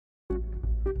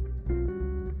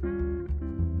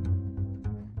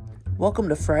Welcome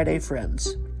to Friday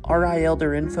Friends, RI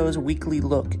Elder Info's weekly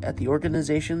look at the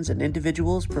organizations and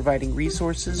individuals providing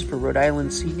resources for Rhode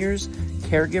Island seniors,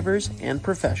 caregivers, and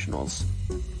professionals.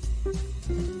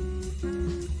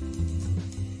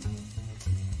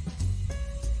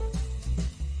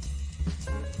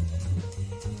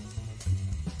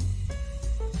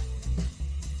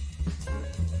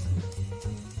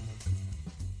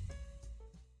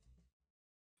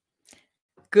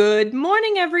 Good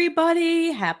morning, everybody.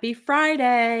 Happy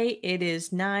Friday. It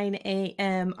is 9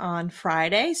 a.m. on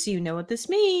Friday, so you know what this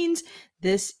means.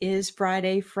 This is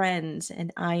Friday Friends,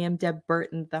 and I am Deb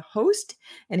Burton, the host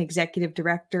and executive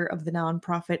director of the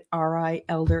nonprofit RI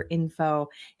Elder Info.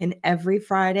 And every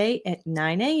Friday at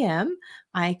 9 a.m.,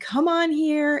 I come on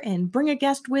here and bring a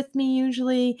guest with me,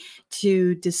 usually,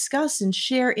 to discuss and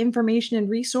share information and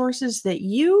resources that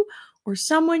you or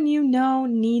someone you know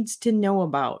needs to know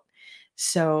about.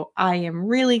 So I am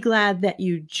really glad that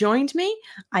you joined me.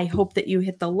 I hope that you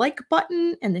hit the like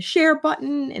button and the share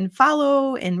button and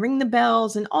follow and ring the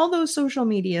bells and all those social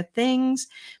media things,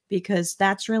 because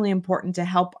that's really important to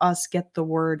help us get the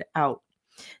word out.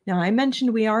 Now, I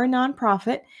mentioned we are a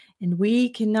nonprofit, and we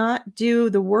cannot do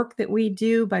the work that we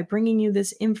do by bringing you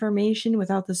this information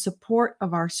without the support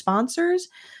of our sponsors.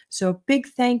 So a big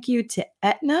thank you to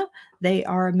Aetna. They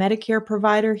are a Medicare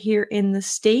provider here in the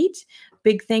state.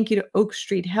 Big thank you to Oak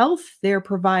Street Health. They're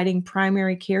providing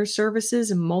primary care services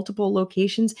in multiple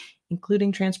locations,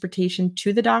 including transportation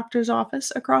to the doctor's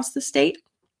office across the state.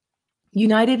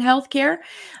 United Healthcare,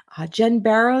 Jen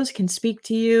Barrows can speak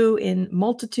to you in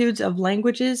multitudes of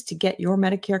languages to get your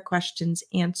Medicare questions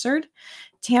answered.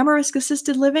 Tamarisk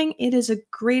Assisted Living, it is a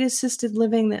great assisted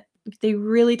living that they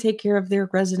really take care of their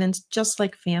residents just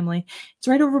like family. It's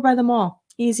right over by the mall,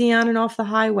 easy on and off the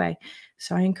highway.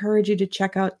 So I encourage you to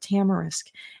check out Tamarisk.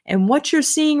 And what you're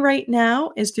seeing right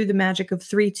now is through the magic of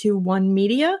 321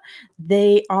 Media.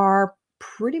 They are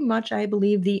pretty much, I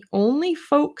believe, the only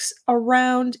folks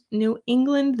around New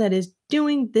England that is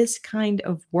doing this kind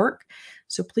of work.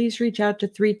 So please reach out to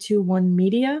 321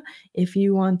 Media if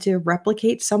you want to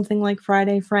replicate something like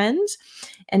Friday Friends.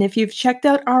 And if you've checked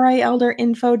out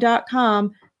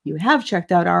rielderinfo.com, you have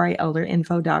checked out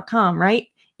rielderinfo.com, right?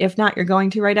 If not, you're going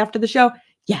to right after the show.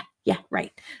 Yeah,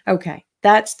 right. Okay.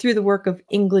 That's through the work of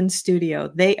England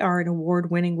Studio. They are an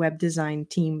award-winning web design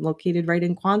team located right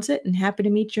in Quonset and happy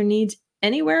to meet your needs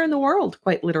anywhere in the world,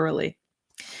 quite literally.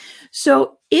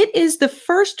 So it is the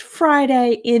first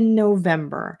Friday in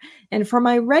November. And for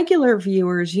my regular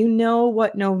viewers, you know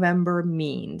what November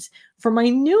means. For my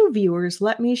new viewers,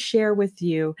 let me share with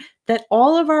you that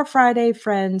all of our Friday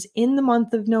Friends in the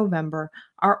month of November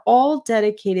are all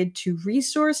dedicated to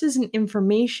resources and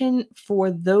information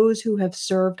for those who have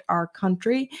served our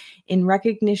country in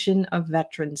recognition of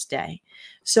Veterans Day.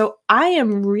 So I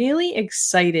am really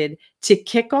excited to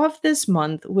kick off this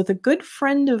month with a good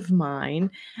friend of mine,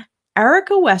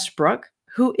 Erica Westbrook,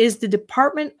 who is the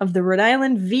department of the Rhode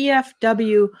Island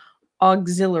VFW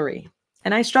Auxiliary.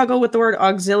 And I struggle with the word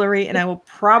auxiliary, and I will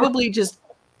probably just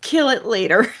kill it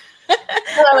later.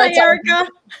 Hi, Erica.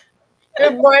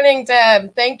 Good morning,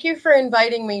 Deb. Thank you for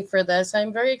inviting me for this.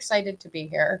 I'm very excited to be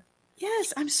here.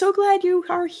 Yes, I'm so glad you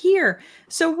are here.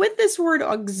 So with this word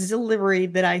auxiliary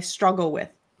that I struggle with,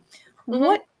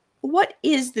 what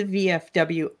is the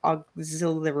VFW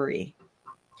Auxiliary?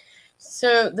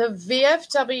 So the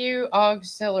VFW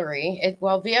Auxiliary,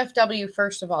 VFW,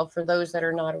 first of all, for those that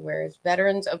are not aware, is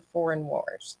Veterans of Foreign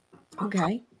Wars.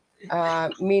 Okay.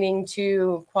 Meaning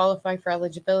to qualify for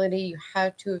eligibility, you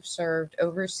have to have served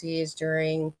overseas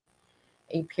during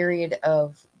a period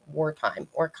of wartime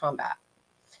or combat.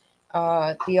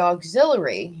 The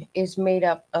auxiliary is made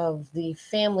up of the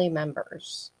family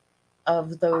members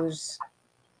of those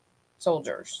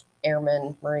soldiers,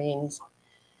 airmen, Marines,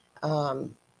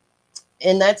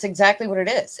 and that's exactly what it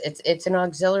is. It's an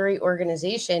auxiliary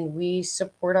organization. We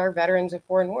support our veterans of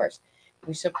foreign wars.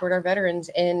 We support our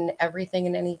veterans in everything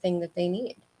and anything that they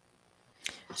need.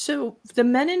 So the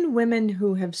men and women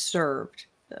who have served,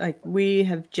 like we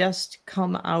have just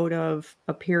come out of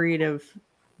a period of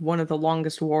one of the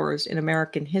longest wars in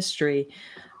American history,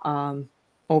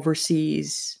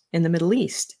 overseas in the Middle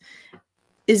East.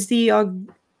 Is the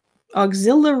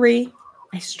auxiliary,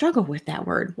 I struggle with that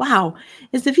word. Wow.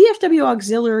 Is the VFW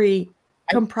Auxiliary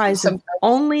comprised of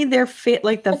only their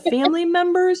the family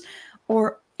members,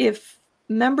 or if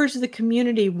members of the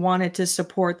community wanted to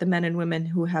support the men and women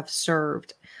who have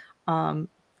served, can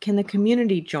the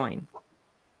community join?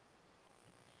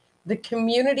 The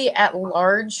community at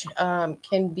large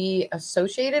can be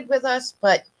associated with us,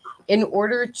 but in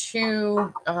order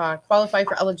to qualify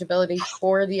for eligibility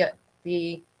for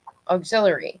the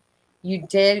auxiliary, you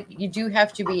do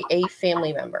have to be a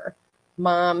family member,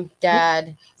 mom,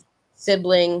 dad,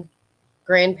 sibling,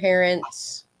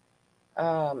 grandparents,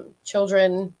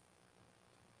 children,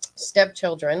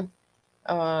 stepchildren,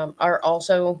 are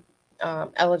also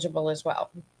eligible as well.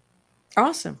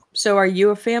 Awesome. So are you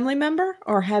a family member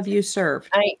or have you served?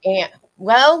 I am.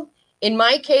 Well, in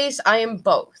my case, I am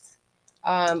both.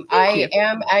 I you.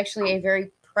 am actually a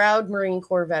very proud Marine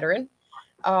Corps veteran.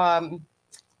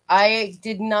 I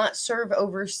did not serve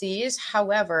overseas.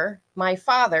 However, my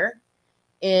father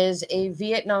is a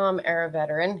Vietnam era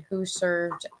veteran who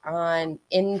served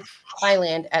in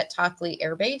Thailand at Tak Lee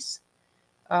Air Base.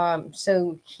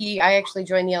 So I actually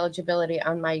joined the eligibility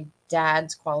on my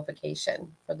dad's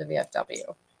qualification for the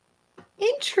VFW.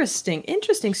 Interesting.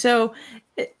 Interesting. So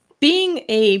being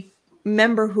a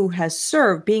member who has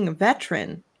served, being a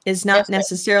veteran, is not Yes, ma'am.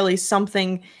 necessarily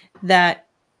something that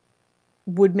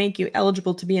would make you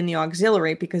eligible to be in the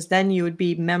auxiliary, because then you would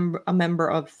be a member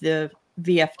of the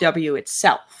VFW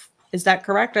itself. Is that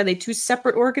correct? Are they two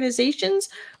separate organizations?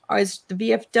 Or is the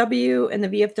VFW and the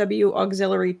VFW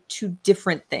Auxiliary two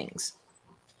different things?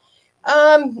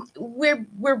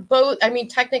 We're both. I mean,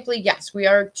 technically, yes, we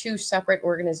are two separate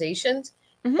organizations,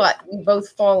 Mhm. but we both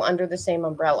fall under the same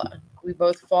umbrella. We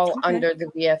both fall Okay. under the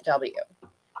VFW.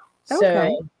 So,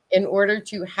 Okay. in order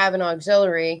to have an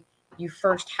auxiliary, you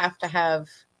first have to have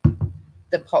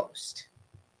the post,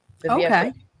 the Okay.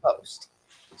 VFW post.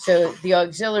 So the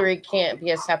auxiliary can't be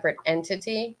a separate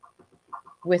entity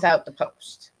without the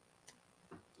post.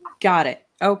 Got it.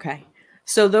 Okay.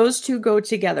 So those two go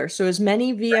together. So as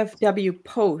many VFW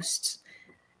posts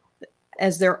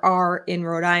as there are in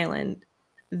Rhode Island,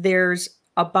 there's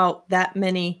about that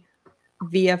many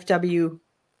VFW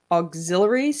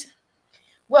auxiliaries.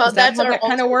 Well, Is that how that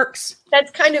kind of works?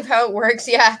 That's kind of how it works.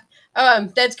 Yeah.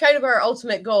 That's kind of our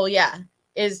ultimate goal. Yeah.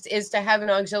 Is to have an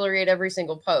auxiliary at every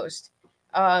single post.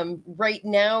 Right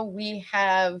now we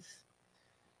have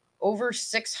over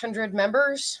 600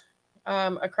 members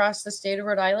across the state of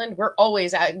Rhode Island. We're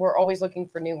always looking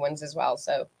for new ones as well.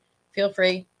 So feel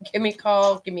free, give me a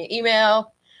call, give me an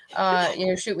email,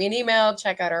 shoot me an email,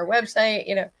 check out our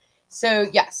website, So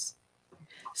yes.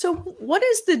 So what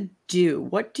is the do?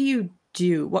 What do you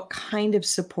do? What kind of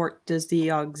support does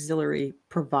the auxiliary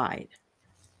provide?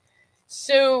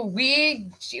 So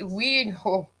we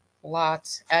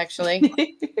lots actually.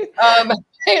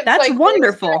 That's like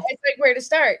wonderful. It's like where to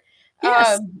start.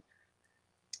 Yes.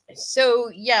 So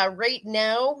yeah, right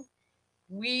now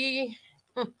we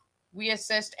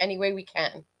assist any way we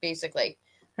can, basically.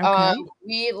 Okay.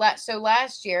 So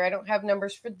last year, I don't have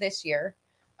numbers for this year,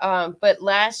 but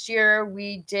last year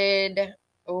we did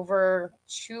over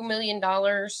 $2 million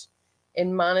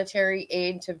in monetary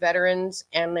aid to veterans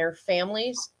and their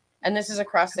families, and this is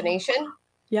across the nation.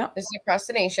 Yeah, this is across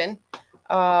the nation.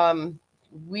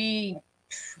 We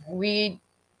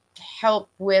help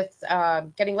with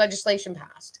getting legislation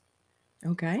passed.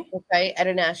 Okay, at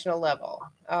a national level.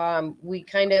 We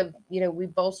kind of, we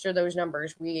bolster those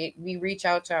numbers. We reach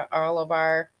out to all of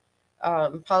our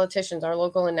politicians, our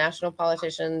local and national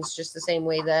politicians, just the same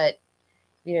way that,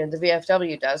 the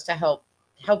VFW does, to help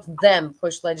them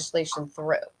push legislation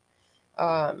through.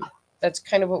 That's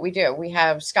kind of what we do. We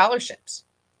have scholarships,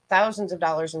 thousands of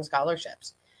dollars in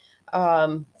scholarships.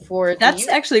 That's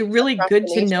actually really good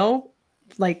to know,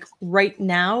 like right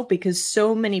now, because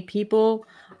so many people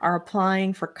are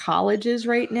applying for colleges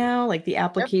right now. Like the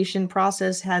application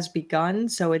process has begun.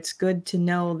 So it's good to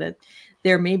know that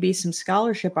there may be some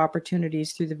scholarship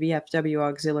opportunities through the VFW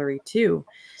Auxiliary too.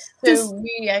 So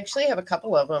we actually have a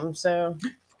couple of them. So,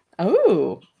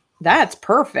 oh, that's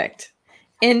perfect.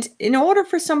 And in order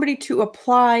for somebody to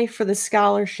apply for the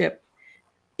scholarship,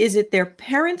 is it their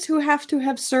parents who have to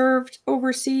have served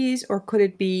overseas, or could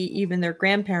it be even their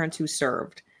grandparents who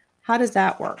served? How does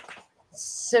that work?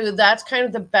 So that's kind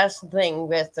of the best thing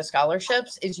with the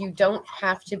scholarships, is you don't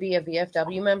have to be a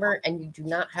VFW member and you do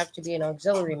not have to be an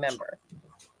auxiliary member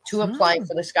to apply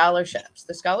for the scholarships.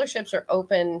 The scholarships are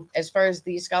open, as far as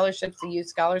these scholarships, the youth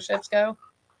scholarships go.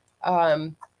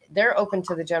 They're open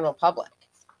to the general public.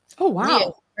 Oh,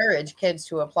 wow. We encourage kids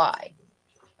to apply.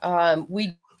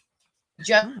 We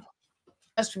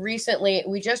just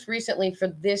recently for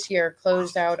this year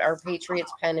closed out our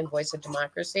Patriots Pen and Voice of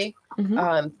Democracy.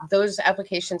 Mm-hmm. Those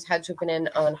applications had to have been in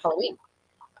on Halloween.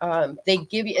 They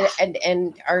give you,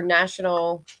 and our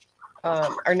national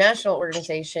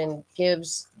organization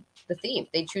gives the theme.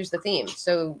 They choose the theme,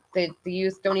 so the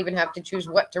youth don't even have to choose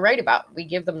what to write about. We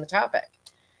give them the topic,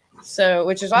 so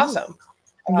which is awesome.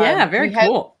 Yeah, very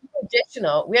cool.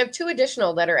 We have two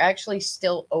additional that are actually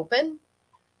still open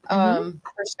for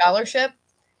scholarship.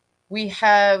 We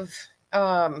have,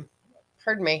 pardon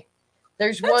me.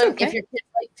 There's That's one okay. if your kids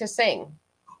like to sing.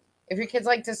 If your kids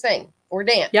like to sing or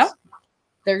dance, Yep.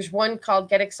 there's one called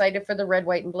 "Get Excited for the Red,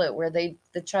 White, and Blue," where the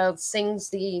child sings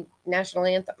the national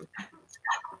anthem,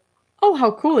 Oh,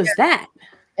 how cool is that?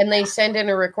 and they send in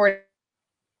a recording.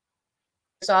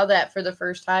 I saw that for the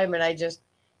first time, and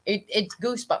it's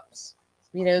goosebumps.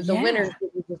 You know, the Yeah. winners give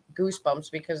you just goosebumps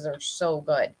because they're so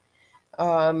good.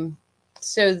 Um,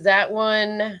 so that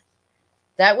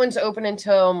one's open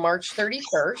until March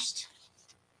 31st.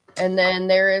 And then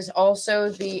there is also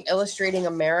the Illustrating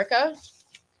America.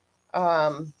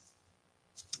 Um,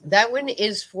 that one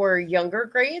is for younger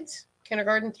grades,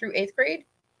 kindergarten through 8th grade.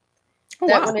 Oh,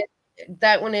 That wow. one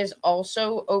that one is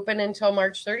also open until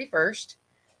March 31st.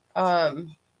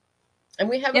 And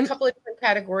we have a And, couple of different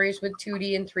categories with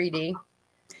 2D and 3D for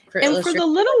and for illustration. the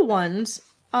little ones,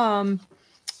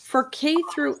 for K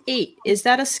through 8, is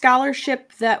that a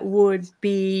scholarship that would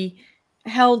be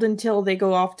held until they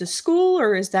go off to school,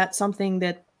 or is that something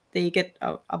that they get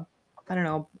I don't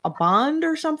know, a bond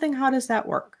or something? How does that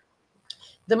work?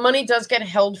 The money does get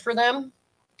held for them.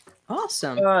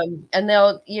 Awesome. And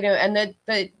they'll, and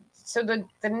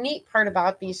the neat part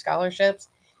about these scholarships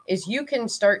is you can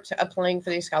start applying for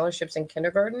these scholarships in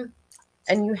kindergarten,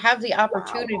 and you have the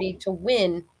opportunity to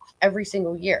win every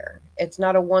single year. It's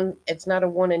not a one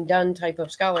and done type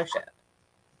of scholarship.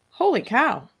 Holy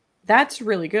cow. That's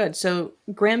really good. So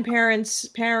grandparents,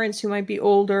 parents who might be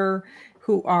older,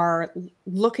 who are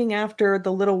looking after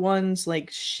the little ones,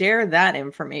 like share that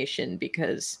information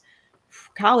because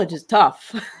college is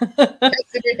tough. Yes,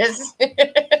 it is.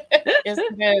 Yes,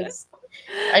 it is.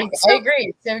 I So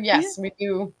agree. So yeah. yes, we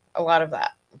do a lot of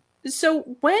that. So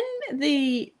when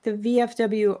the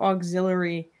VFW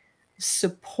Auxiliary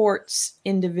supports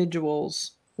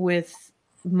individuals with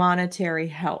monetary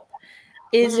help,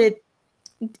 is Mhm. it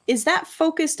is that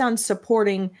focused on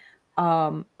supporting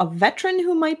a veteran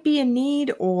who might be in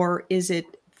need, or is it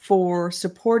for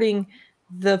supporting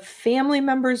the family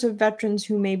members of veterans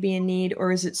who may be in need,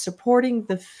 or is it supporting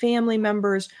the family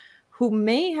members who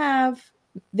may have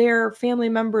their family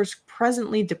members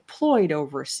presently deployed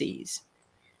overseas?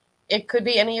 It could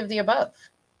be any of the above.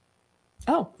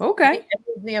 Oh, okay.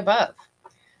 Any of the above.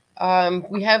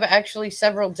 We have actually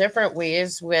several different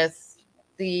ways with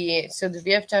the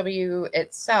VFW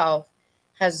itself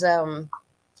has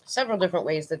several different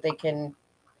ways that they can,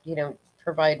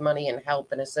 provide money and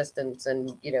help and assistance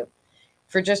and,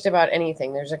 for just about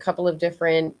anything. There's a couple of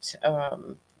different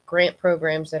grant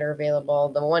programs that are available.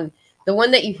 The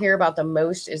one that you hear about the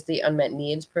most is the Unmet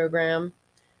Needs Program.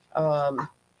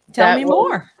 Tell me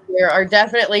more. There are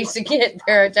definitely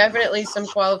some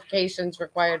qualifications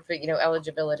required for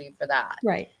eligibility for that,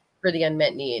 Right. for the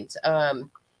unmet needs.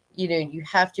 You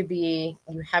have to be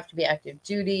active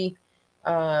duty.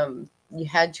 You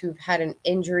had to have had an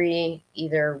injury,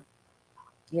 either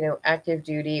active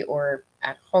duty or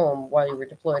at home while you were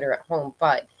deployed or at home,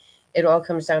 but it all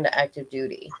comes down to active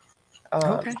duty.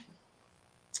 Okay.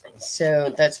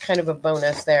 So that's kind of a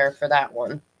bonus there for that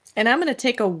one. And I'm going to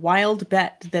take a wild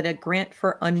bet that a grant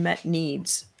for unmet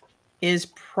needs is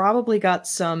probably got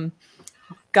some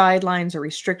guidelines or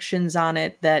restrictions on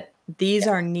it that these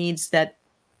are needs that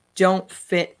don't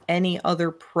fit any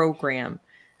other program.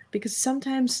 Because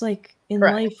sometimes, like in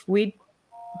Correct. life, we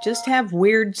just have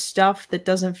weird stuff that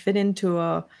doesn't fit into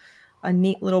a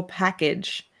neat little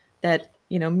package that,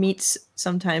 meets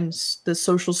sometimes the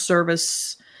social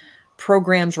service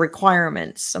program's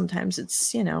requirements. Sometimes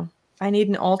it's, I need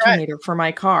an Correct. alternator for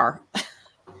my car.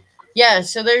 Yeah,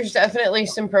 so there's definitely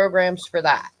some programs for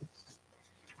that.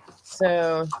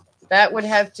 So that would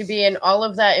have to be, and all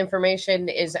of that information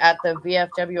is at the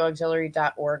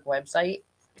vfwauxiliary.org website,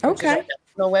 which is our Okay.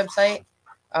 national website.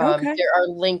 Okay. There are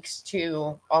links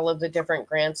to all of the different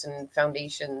grants and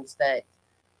foundations that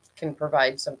can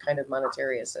provide some kind of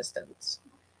monetary assistance.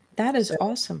 That is So,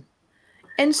 awesome.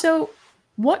 And so,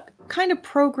 what kind of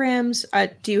programs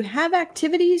do you have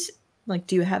activities? Like,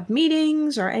 do you have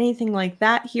meetings or anything like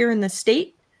that here in the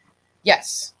state?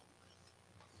 yes.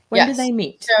 When do Yes. they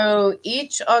meet? So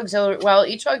each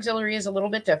auxiliary is a little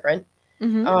bit different.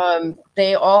 Mm-hmm.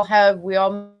 We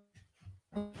all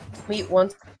meet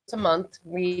once a month.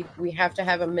 We have to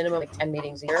have a minimum of 10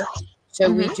 meetings a year. So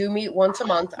we Mm-hmm. do meet once a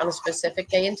month on a specific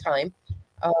day and time.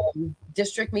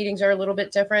 District meetings are a little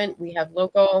bit different. We have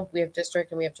local, we have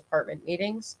district, and we have department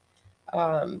meetings.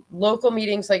 Local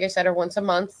meetings, like I said, are once a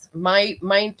month. I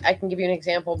can give you an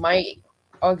example. My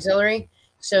auxiliary.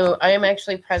 So I am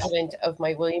actually president of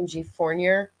my William G.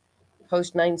 Fournier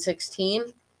Post 916,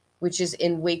 which is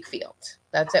in Wakefield.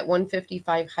 That's at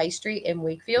 155 High Street in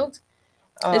Wakefield.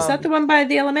 Is that the one by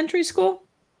the elementary school?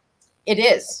 It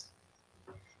is.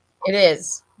 It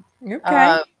is.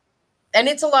 Okay. And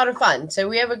it's a lot of fun. So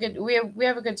we have a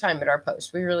good time at our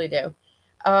post. We really do.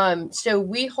 So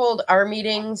we hold our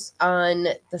meetings on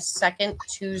the second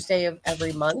Tuesday of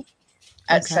every month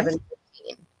at 7:15.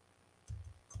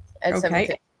 At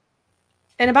 7:15.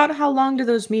 And about how long do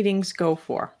those meetings go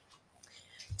for?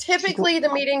 Typically,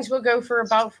 the meetings will go for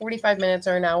about 45 minutes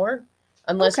or an hour,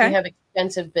 unless we have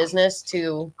extensive business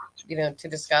to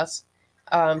discuss.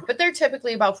 But they're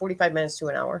typically about 45 minutes to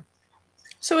an hour.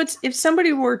 So it's, if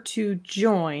somebody were to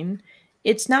join,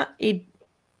 it's not a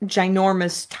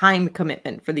ginormous time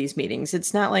commitment for these meetings.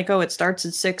 It's not like, oh, it starts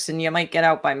at 6 and you might get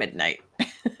out by midnight.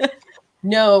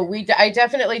 No, I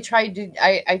definitely tried to.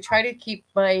 I try to keep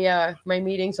my my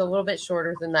meetings a little bit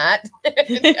shorter than that. That's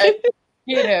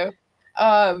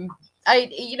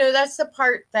the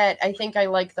part that I think I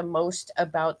like the most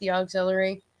about the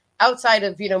auxiliary, outside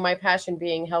of my passion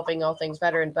being helping all things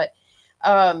veteran, but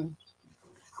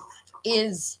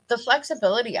is the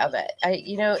flexibility of it.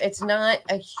 It's not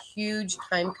a huge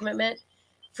time commitment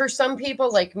for some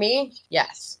people like me.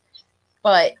 Yes,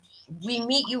 but we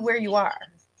meet you where you are.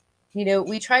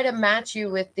 We try to match you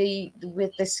with the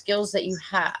skills that you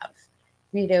have.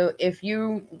 If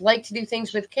you like to do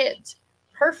things with kids,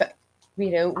 perfect. We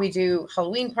do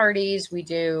Halloween parties. We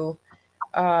do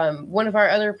one of our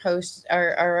other posts,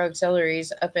 our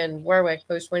auxiliaries up in Warwick,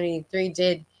 Post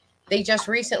 183 they just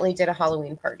recently did a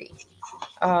Halloween party.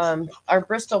 Our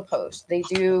Bristol post, they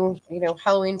do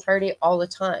Halloween party all the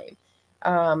time.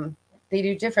 They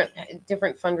do different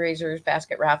fundraisers,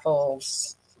 basket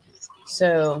raffles.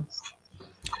 So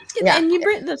yeah, and you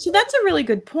bring so that's a really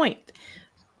good point.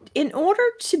 In order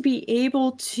to be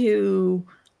able to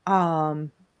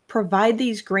provide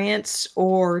these grants,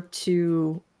 or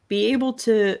to be able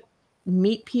to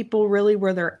meet people really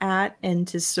where they're at and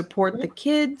to support the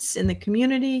kids in the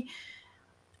community,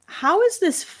 how is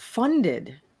this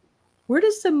funded? Where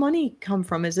does the money come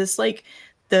from? Is this like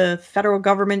the federal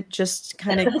government just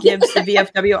kind of gives the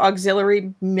VFW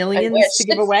Auxiliary millions to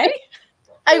give away?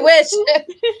 I wish.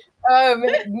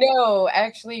 No,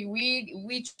 actually,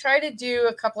 we try to do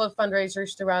a couple of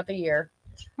fundraisers throughout the year.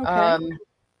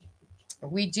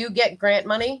 We do get grant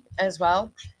money as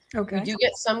well. We do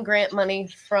get some grant money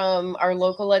from our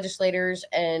local legislators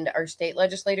and our state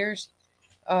legislators.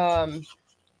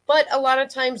 But a lot of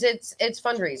times it's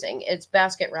fundraising, it's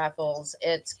basket raffles,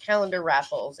 it's calendar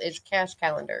raffles, it's cash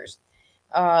calendars.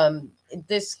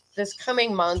 This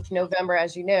coming month, November,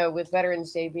 as you know, with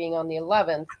Veterans Day being on the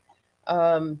 11th,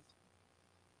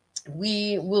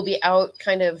 we will be out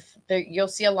you'll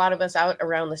see a lot of us out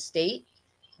around the state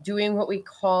doing what we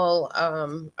call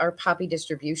our poppy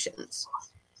distributions.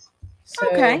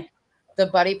 So the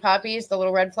buddy poppies, the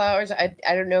little red flowers, I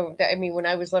don't know. I mean, when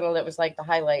I was little, it was like the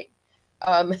highlight.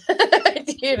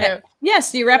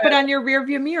 Yes, you wrap it on your rear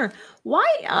view mirror.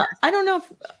 Why? I don't know.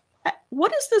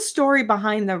 What is the story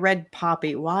behind the red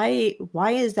poppy? Why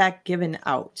is that given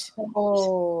out?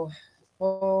 Oh,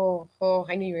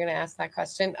 I knew you were going to ask that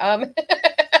question.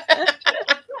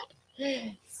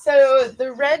 So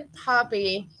the red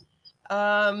poppy,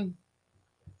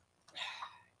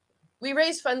 we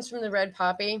raise funds from the red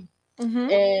poppy,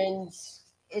 and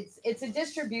it's a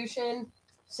distribution.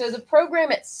 So the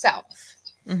program itself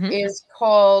is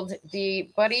called the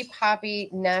Buddy Poppy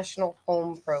National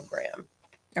Home Program.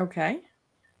 Okay.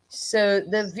 So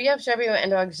the VFW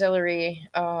and Auxiliary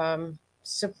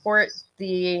support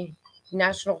the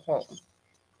National Home,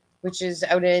 which is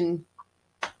out in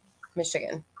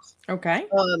Michigan. Okay.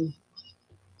 And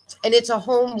it's a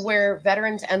home where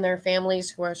veterans and their families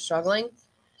who are struggling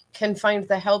can find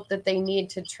the help that they need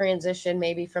to transition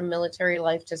maybe from military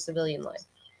life to civilian life.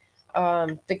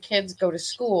 The kids go to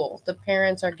school. The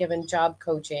parents are given job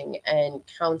coaching and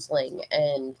counseling,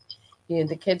 and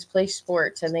the kids play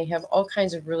sports, and they have all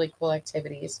kinds of really cool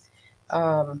activities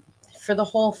for the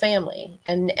whole family.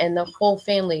 And the whole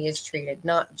family is treated,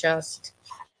 not just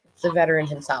the veteran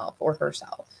himself or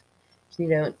herself.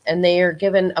 And they are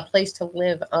given a place to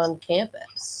live on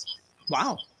campus.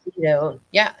 Wow.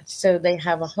 Yeah. So they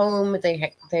have a home, they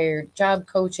have their job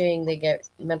coaching, they get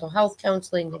mental health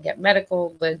counseling, they get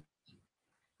medical, the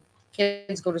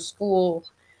kids go to school,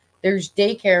 there's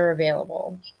daycare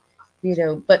available,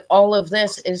 but all of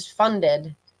this is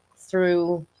funded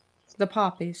through the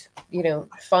poppies,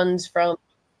 funds from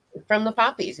the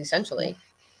poppies, essentially.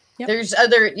 Yep. There's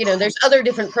other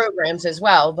different programs as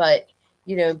well, but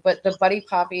the Buddy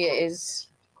Poppy is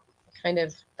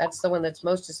that's the one that's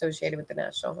most associated with the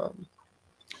National Home.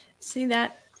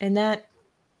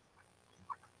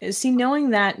 Knowing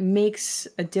that makes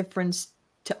a difference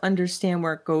to understand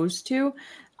where it goes to.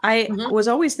 I Mhm. was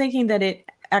always thinking that it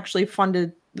actually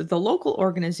funded the local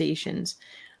organizations,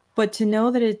 but to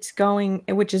know that it's going,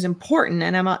 which is important,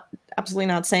 and I'm not, absolutely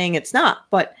not saying it's not,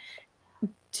 but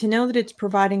to know that it's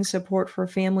providing support for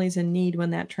families in need when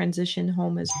that transition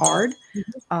home is hard,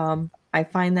 I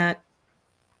find that,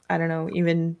 I don't know,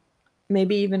 even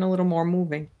maybe even a little more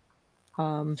moving.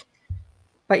 Um,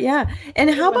 but yeah, and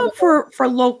how about for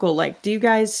local? Like, do you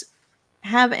guys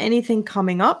have anything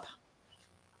coming up?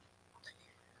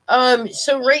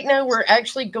 So right now we're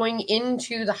actually going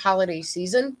into the holiday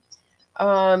season.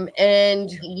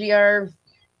 And we are,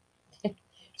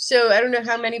 so I don't know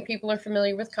how many people are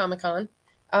familiar with Comic-Con.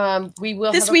 We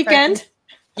will This have a presence. weekend?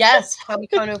 Yes,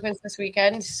 Comic-Con opens this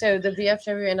weekend. So the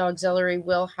VFW and Auxiliary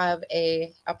will have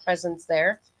a presence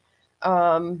there.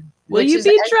 Will Which you is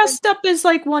be actually dressed up as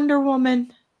like Wonder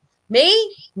Woman?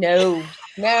 me? No,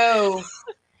 no.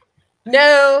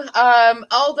 No,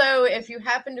 although if you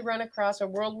happen to run across a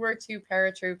World War II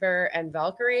paratrooper and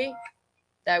Valkyrie,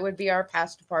 that would be our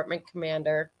past department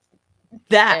commander.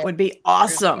 That And would be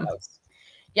awesome.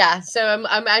 yeah, so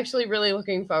I'm actually really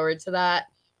looking forward to that.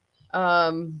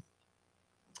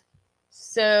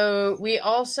 So we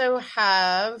also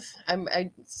have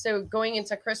so going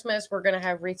into Christmas, we're going to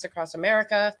have Wreaths Across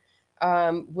America. We'll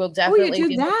Oh, you definitely do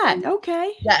be that. looking,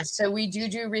 Okay. yes, so we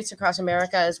do Wreaths Across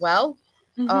America as well.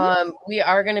 Mm-hmm. We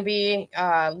are going to be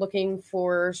looking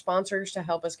for sponsors to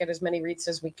help us get as many wreaths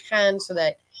as we can, so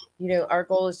that, you know, our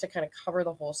goal is to kind of cover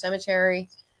the whole cemetery.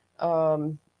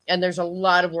 And there's a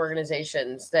lot of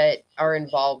organizations that are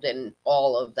involved in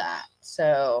all of that.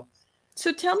 So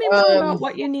tell me more about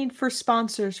what you need for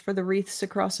sponsors for the Wreaths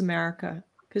Across America,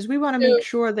 because we want to make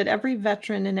sure that every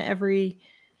veteran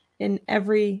in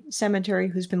every cemetery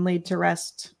who's been laid to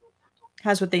rest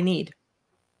has what they need.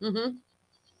 mm-hmm.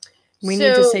 We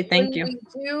need to So say thank when you.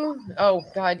 we do, oh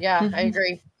God, yeah, I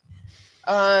agree.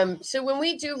 So when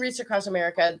we do Wreaths Across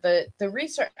America, the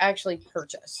wreaths are actually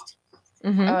purchased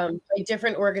by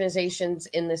different organizations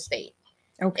in the state.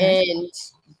 Okay.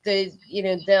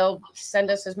 And they'll send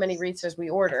us as many wreaths as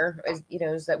we order, as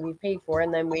as that we paid for,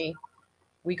 and then we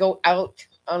go out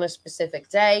on a specific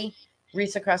day.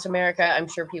 Wreaths Across America, I'm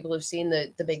sure people have seen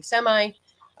the big semi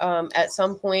at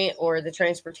some point, or the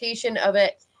transportation of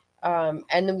it.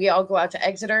 And then we all go out to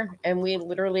Exeter, and we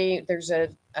literally, there's a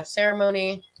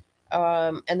ceremony,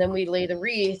 and then we lay the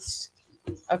wreaths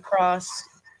across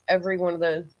every one of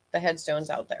the headstones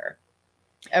out there.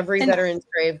 Every veteran's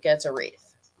grave gets a wreath.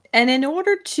 And in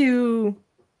order to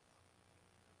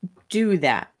do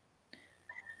that,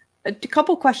 a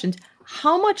couple questions.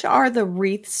 How much are the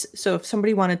wreaths? So if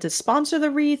somebody wanted to sponsor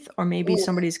the wreath, or maybe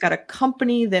somebody's got a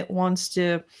company that wants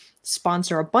to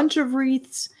sponsor a bunch of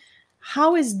wreaths,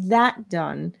 how is that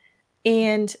done?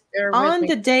 And on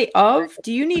the day of,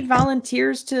 do you need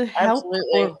volunteers to help?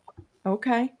 Absolutely.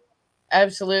 Okay.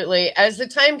 Absolutely. As the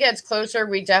time gets closer,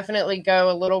 we definitely go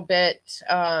a little bit,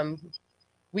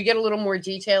 we get a little more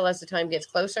detail as the time gets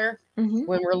closer, when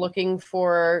we're looking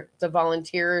for the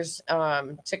volunteers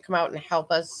to come out and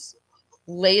help us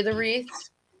lay the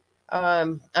wreaths.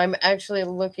 I'm actually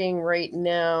looking right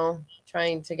now,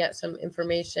 trying to get some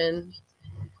information.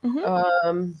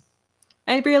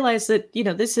 I realize that,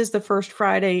 this is the first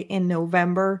Friday in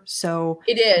November, so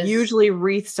It is. usually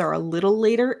wreaths are a little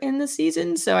later in the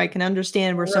season, so I can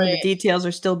understand where some of the details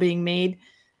are still being made.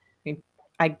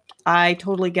 I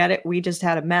totally get it. We just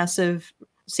had a massive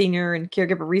senior and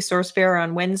caregiver resource fair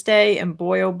on Wednesday, and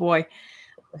boy, oh boy,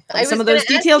 some of those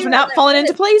details were not falling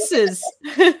into places.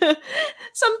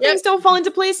 Some things don't fall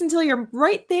into place until you're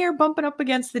right there bumping up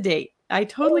against the date. I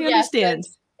totally understand.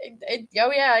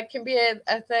 It can be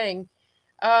a thing.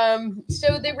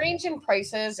 So they range in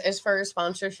prices as far as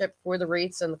sponsorship for the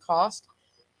wreaths and the cost.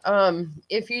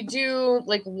 If you do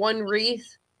like one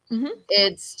wreath,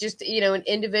 it's just, an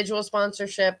individual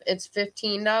sponsorship. It's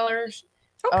 $15.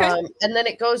 Okay. And then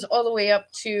it goes all the way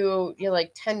up to,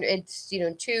 like 10, it's,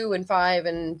 2 and 5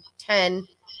 and 10.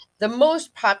 The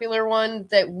most popular one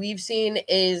that we've seen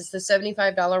is the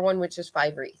 $75 one, which is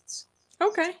 5 wreaths.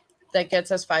 Okay. That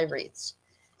gets us 5 wreaths.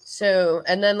 So,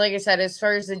 and then, like I said, as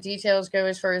far as the details go,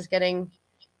 as far as getting,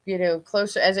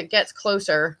 closer, as it gets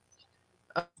closer,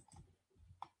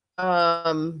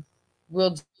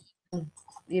 we'll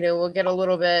get a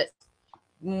little bit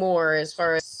more as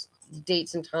far as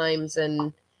dates and times,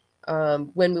 and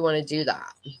when we want to do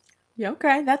that. Yeah.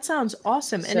 Okay. That sounds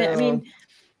awesome. And I mean,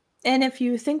 and if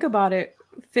you think about it,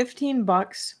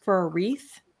 $15 for a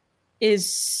wreath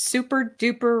is super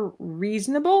duper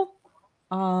reasonable.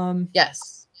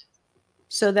 Yes.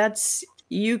 So that's,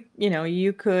 you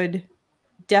could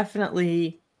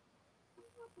definitely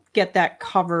get that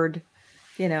covered,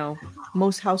 you know,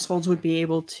 most households would be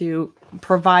able to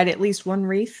provide at least one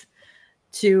wreath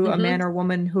to a man or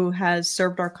woman who has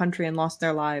served our country and lost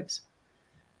their lives,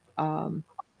 and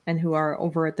who are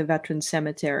over at the Veterans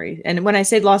Cemetery. And when I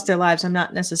say lost their lives, I'm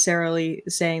not necessarily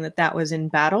saying that that was in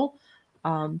battle,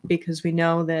 because we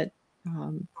know that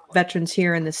veterans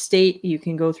here in the state, you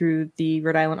can go through the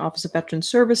Rhode Island Office of Veteran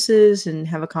Services and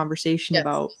have a conversation Yes.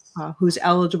 about who's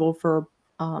eligible for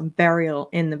burial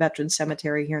in the Veterans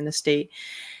Cemetery here in the state.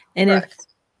 And Correct. if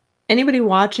anybody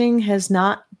watching has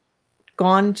not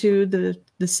gone to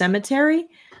the cemetery,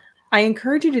 I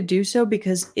encourage you to do so,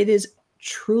 because it is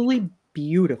truly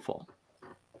beautiful,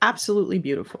 absolutely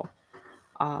beautiful.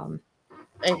 I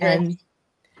agree.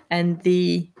 And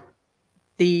the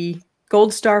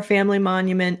Gold Star Family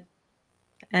Monument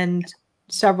and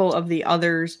several of the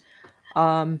others,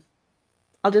 I'll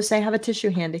just say have a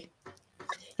tissue handy.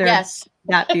 They're Yes.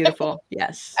 that beautiful.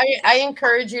 Yes. I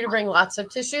encourage you to bring lots of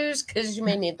tissues because you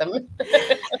may need them.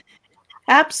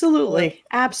 Absolutely.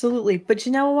 Absolutely. But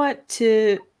you know what?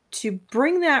 To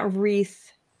bring that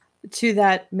wreath to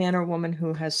that man or woman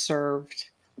who has served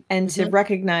and to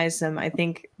recognize them, I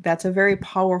think that's a very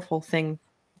powerful thing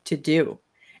to do.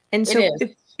 And so It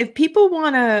is. if people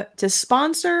want to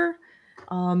sponsor,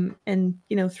 and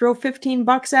throw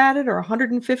 $15 at it or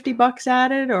 $150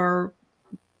 at it, or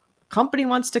a company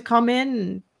wants to come in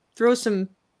and throw some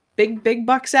big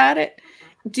bucks at it,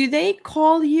 do they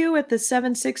call you at the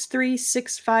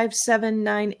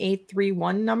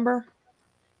 763-657-9831 number?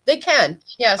 They can.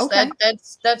 Yes, Okay.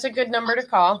 that's a good number to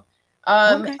call.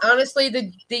 Okay. Honestly,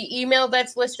 the email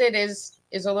that's listed is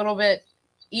a little bit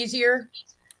easier.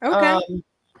 Okay.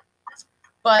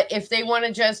 But if they want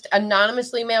to just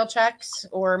anonymously mail checks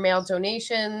or mail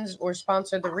donations or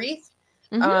sponsor the wreath,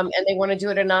 and they want to do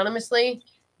it anonymously,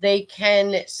 they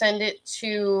can send it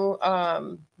to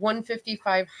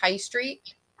 155 High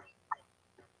Street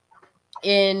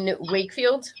in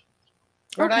Wakefield,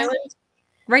 Rhode Island.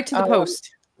 Right to the post.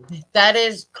 That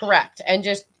is correct. And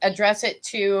just address it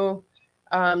to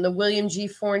the William G.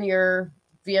 Fournier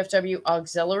VFW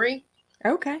Auxiliary.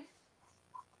 Okay.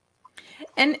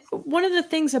 And one of the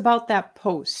things about that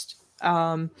post,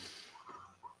 there's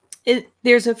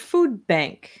a food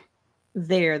bank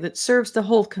there that serves the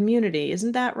whole community.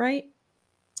 Isn't that right?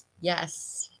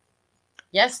 Yes.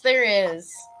 Yes, there is.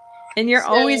 And you're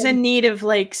always in need of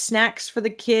like snacks for the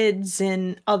kids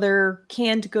and other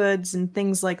canned goods and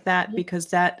things like that, because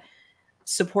that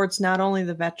supports not only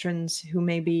the veterans who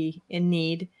may be in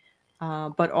need,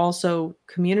 but also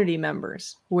community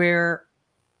members, where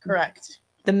Correct.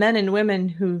 the men and women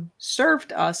who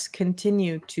served us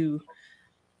continue to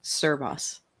serve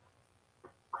us.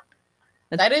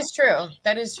 That is true.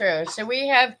 That is true. So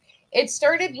it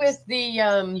started with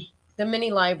the mini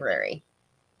library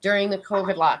during the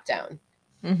COVID lockdown.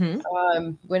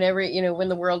 Whenever, when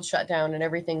the world shut down and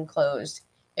everything closed,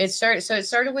 it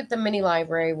started with the mini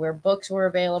library where books were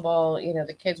available,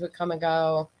 the kids would come and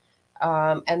go.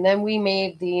 And then we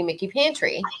made the Mickey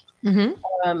Pantry,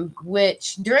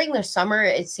 which during the summer,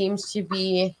 it seems to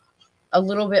be a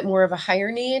little bit more of a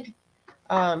higher need,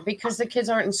 because the kids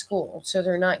aren't in school. So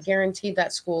they're not guaranteed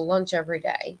that school lunch every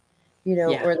day,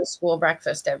 or the school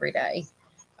breakfast every day.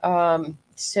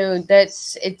 So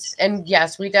and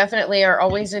yes, we definitely are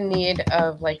always in need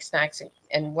of like snacks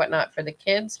and whatnot for the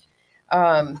kids.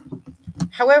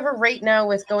 However, right now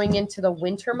with going into the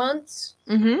winter months,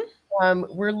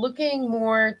 we're looking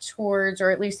more towards,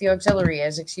 or at least the auxiliary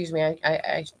is, excuse me,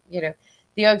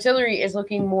 the auxiliary is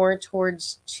looking more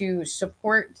towards to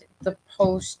support the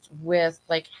post with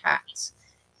like hats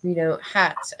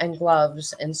and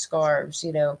gloves and scarves,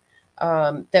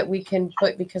 that we can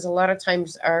put, because a lot of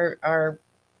times our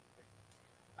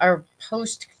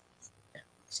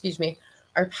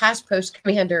past post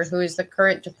commander, who is the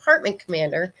current department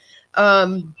commander,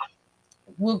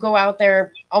 will go out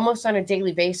there almost on a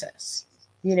daily basis,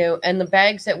 and the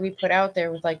bags that we put out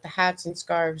there with like the hats and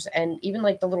scarves and even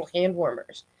like the little hand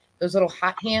warmers, those little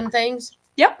hot hand things.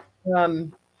 Yep.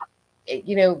 We'll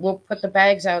put the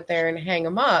bags out there and hang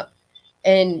them up,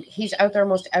 and he's out there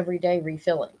almost every day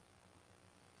refilling.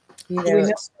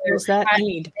 There's that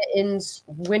need. In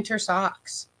winter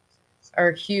socks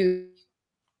are huge.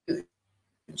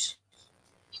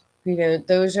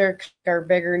 Those are our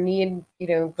bigger need,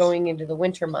 going into the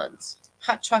winter months.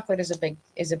 Hot chocolate is a big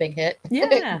hit.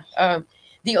 Yeah.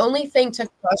 The only thing to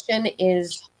question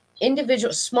is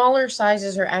individual smaller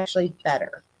sizes are actually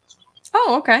better.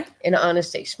 Oh, okay. In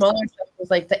honesty, smaller sizes,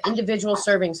 like the individual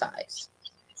serving size.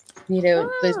 Like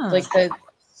the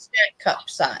snack cup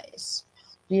size.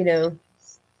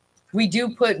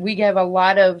 We have a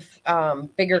lot of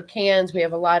bigger cans. We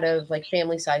have a lot of like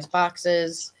family size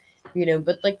boxes,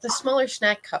 but like the smaller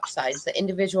snack cup size, the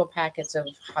individual packets of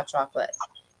hot chocolate,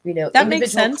 That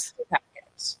makes individual sense.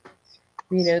 packets,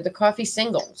 the coffee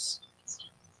singles.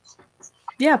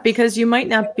 Yeah, because you might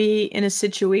not be in a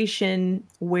situation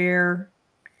where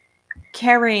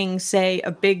carrying, say,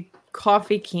 a big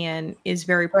coffee can is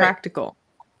very Right. practical.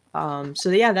 So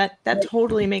yeah, that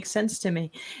totally makes sense to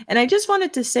me. And I just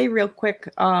wanted to say real quick,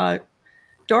 Dora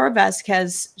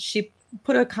Vasquez, she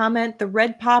put a comment, the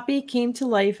red poppy came to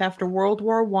life after World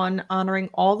War I, honoring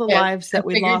all the lives that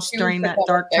we figured lost she would during put that that up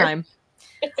dark there. time.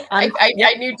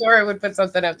 I knew Dora would put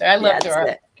something up there. I love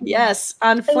Dora. Yes.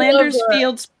 On Flanders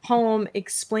Field's poem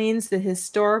explains the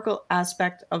historical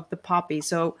aspect of the poppy.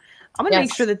 So I'm going to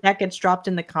make sure that gets dropped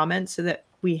in the comments so that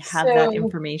we have that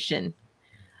information.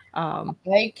 I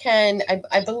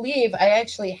believe I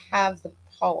actually have the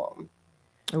poem.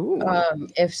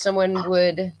 If someone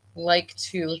would like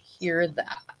to hear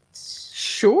that.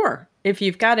 Sure. If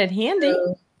you've got it handy.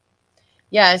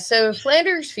 So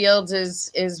Flanders Fields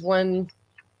is one.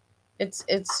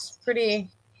 It's pretty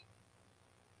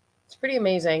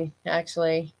amazing,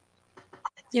 actually.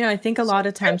 I think a lot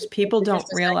of times people don't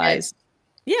realize.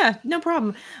 Yeah, no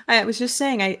problem. I was just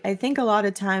saying, I think a lot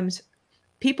of times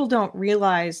people don't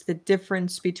realize the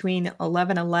difference between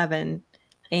 11/11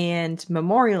 and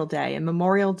Memorial Day. And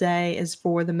Memorial Day is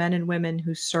for the men and women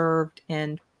who served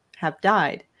and have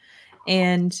died.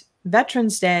 And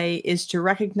Veterans Day is to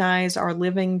recognize our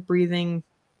living, breathing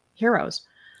heroes.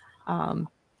 And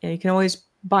you can always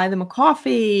buy them a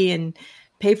coffee and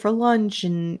pay for lunch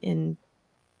and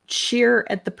cheer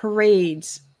at the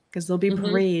parades, because there'll be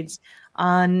parades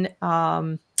on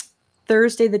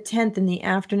Thursday the 10th in the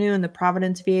afternoon. The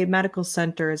Providence VA Medical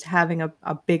Center is having a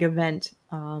big event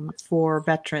for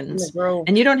veterans,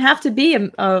 and you don't have to be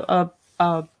you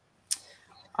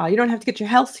don't have to get your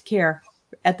health care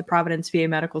at the Providence VA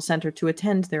Medical Center to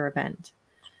attend their event.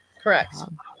 Correct.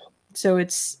 So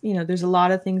it's, there's a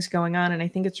lot of things going on, and I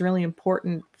think it's really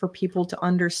important for people to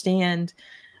understand,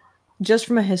 just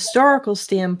from a historical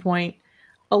standpoint,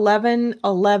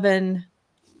 11/11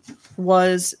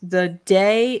 was the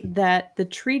day that the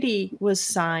treaty was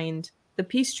signed, the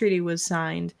peace treaty was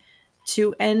signed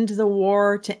to end the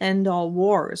war, to end all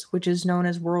wars, which is known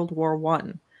as World War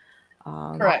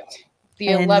I. Correct. The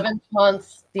 11th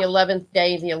month, the 11th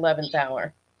day, the 11th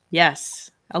hour. Yes.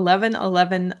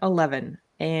 11/11/11.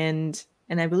 And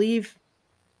I believe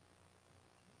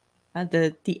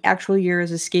the actual year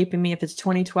is escaping me, if it's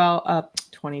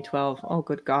 2012. Oh,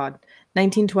 good God.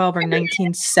 1912 or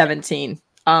 1917.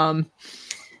 I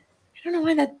don't know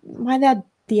why that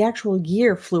the actual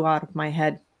year flew out of my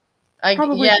head.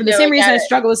 Probably for the same reason I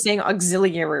struggle with saying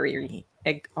auxiliary.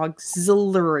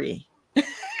 Auxiliary.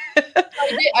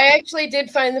 I actually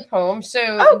did find the poem.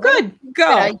 So good.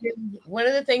 Go. One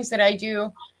of the things that I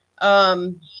do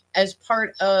as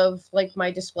part of like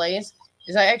my displays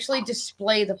is I actually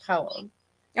display the poem.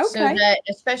 Okay. So that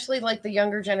especially like the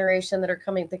younger generation that are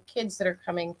coming, the kids that are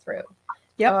coming through,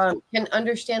 can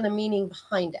understand the meaning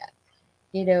behind it.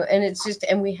 And it's just,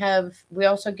 and we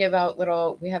also give out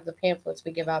we have the pamphlets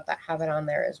we give out that have it on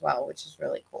there as well, which is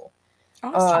really cool.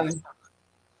 Awesome.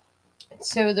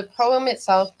 So the poem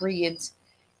itself reads,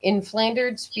 in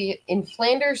Flanders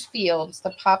fields,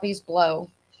 the poppies blow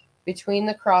between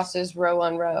the crosses row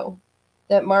on row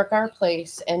that mark our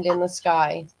place, and in the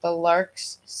sky, the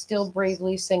larks still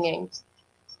bravely singing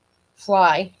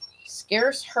fly,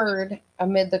 scarce heard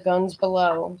amid the guns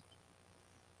below.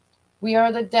 We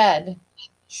are the dead.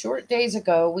 Short days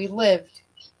ago we lived,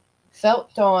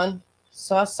 felt dawn,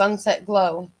 saw sunset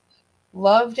glow,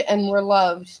 loved and were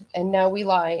loved, and now we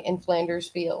lie in Flanders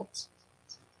fields.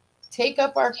 Take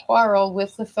up our quarrel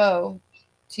with the foe.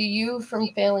 To you from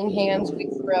failing hands we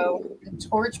throw. The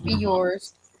torch be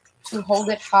yours to hold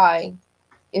it high.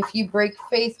 If you break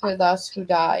faith with us who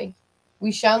die,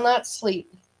 we shall not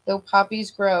sleep, though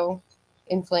poppies grow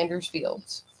in Flanders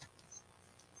fields.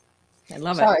 I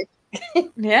love it.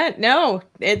 Yeah, no,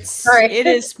 it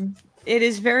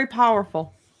is very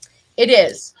powerful. It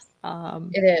is.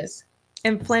 It is.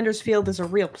 And Flanders Field is a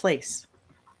real place.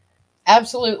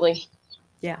 Absolutely.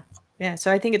 Yeah.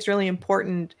 So I think it's really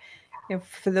important,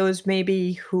 for those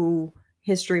maybe who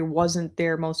history wasn't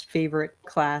their most favorite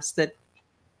class, that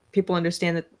people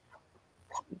understand that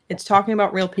it's talking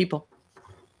about real people.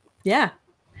 Yeah.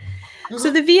 Mm-hmm.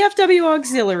 So the VFW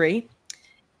Auxiliary,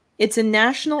 it's a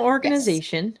national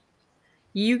organization. Yes.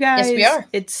 You guys, yes, we are.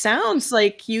 It sounds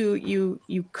like you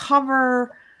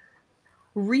cover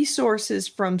resources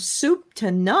from soup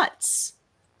to nuts.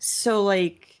 So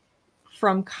like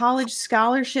from college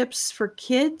scholarships for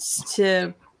kids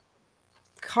to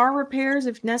car repairs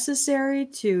if necessary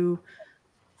to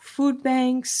food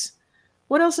banks.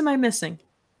 What else am I missing?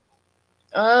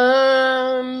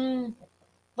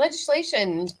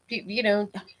 Legislation,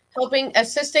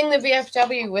 assisting the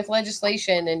VFW with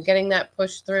legislation and getting that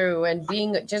pushed through, and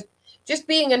being just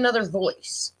being another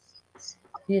voice,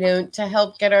 to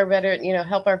help get our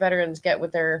help our veterans get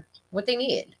what they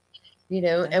need,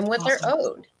 and what they're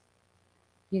owed,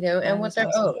 and what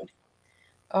they're owed.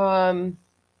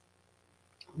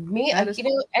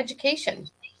 Education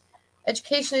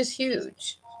is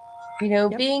huge.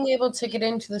 Being able to get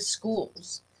into the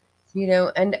schools,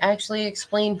 and actually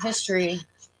explain history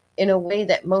in a way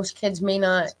that most kids may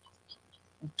not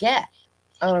get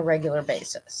on a regular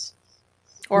basis.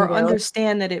 Or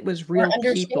understand that it was real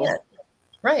people.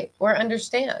 Right. Or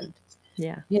understand.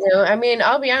 Yeah.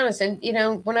 I'll be honest. And,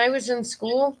 when I was in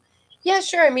school, yeah,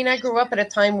 sure. I grew up at a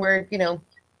time where, the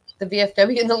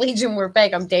VFW and the Legion were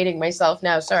big. I'm dating myself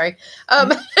now. Sorry.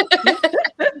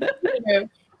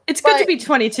 It's good to be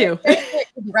 22.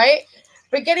 Right.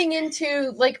 But getting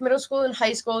into like middle school and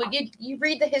high school, you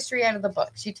read the history out of the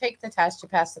books. You take the test, you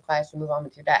pass the class, you move on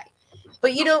with your day.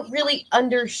 But you don't really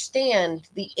understand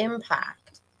the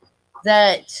impact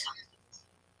that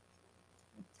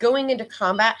going into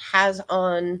combat has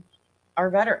on our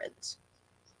veterans.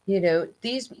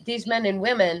 These men and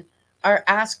women are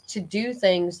asked to do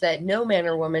things that no man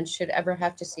or woman should ever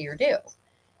have to see or do.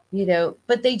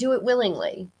 But they do it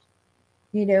willingly.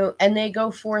 And they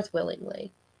go forth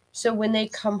willingly. So when they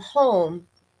come home,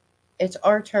 it's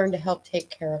our turn to help take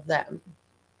care of them.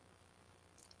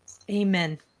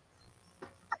 Amen.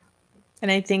 And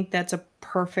I think that's a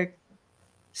perfect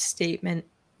statement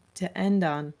to end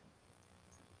on.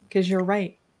 Because you're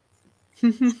right.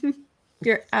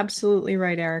 You're absolutely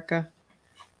right, Erica.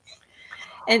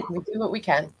 And we do what we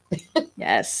can.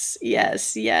 Yes.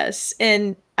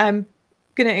 And I'm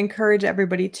going to encourage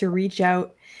everybody to reach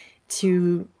out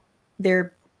to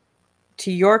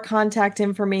your contact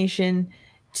information,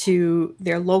 to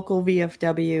their local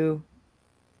VFW,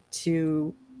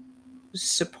 to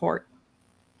support.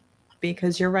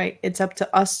 Because you're right. It's up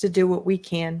to us to do what we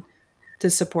can to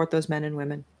support those men and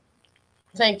women.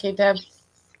 Thank you, Deb.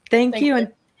 Thank you.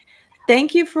 And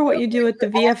thank you for what you do at the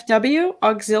VFW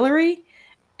Auxiliary.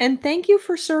 And thank you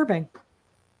for serving.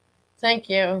 Thank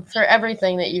you for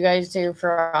everything that you guys do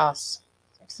for us.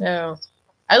 So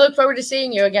I look forward to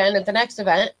seeing you again at the next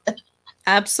event.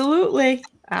 Absolutely.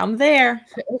 I'm there.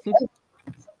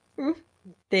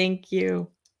 Thank you.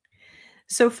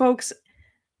 So, folks,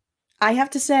 I have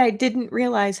to say I didn't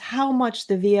realize how much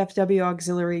the VFW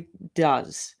Auxiliary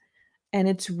does. And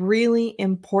it's really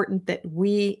important that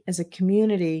we as a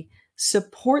community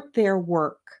support their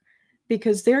work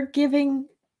because they're giving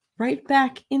right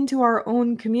back into our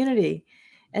own community.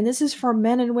 And this is for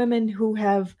men and women who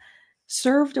have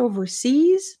served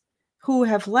overseas, who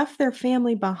have left their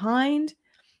family behind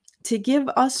to give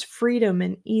us freedom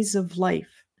and ease of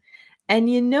life. And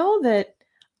you know that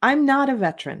I'm not a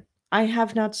veteran. I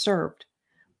have not served.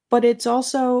 But it's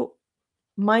also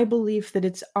my belief that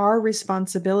it's our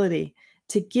responsibility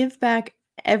to give back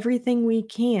everything we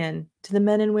can to the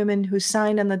men and women who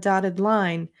signed on the dotted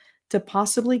line to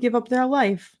possibly give up their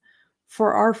life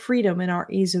for our freedom and our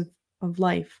ease of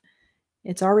life.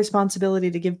 It's our responsibility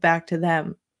to give back to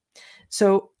them.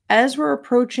 So as we're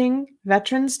approaching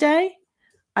Veterans Day,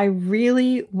 I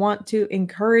really want to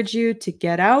encourage you to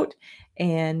get out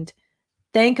and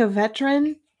thank a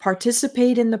veteran,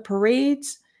 participate in the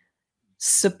parades,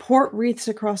 support Wreaths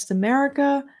Across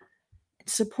America,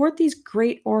 support these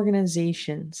great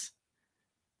organizations.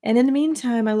 And in the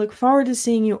meantime, I look forward to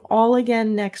seeing you all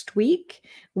again next week.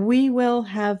 We will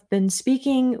have been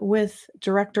speaking with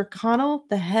Director Connell,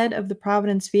 the head of the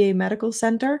Providence VA Medical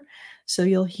Center. So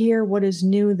you'll hear what is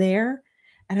new there.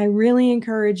 And I really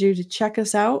encourage you to check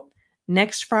us out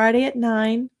next Friday at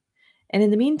 9. And in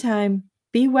the meantime,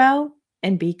 be well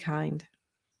and be kind.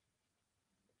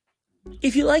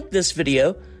 If you like this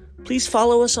video, please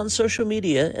follow us on social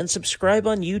media and subscribe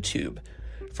on YouTube.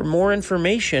 For more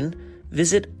information,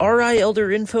 visit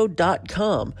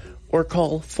rielderinfo.com or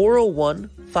call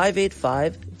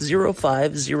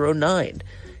 401-585-0509.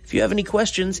 If you have any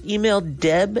questions, email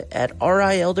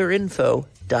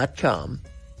deb@rielderinfo.com.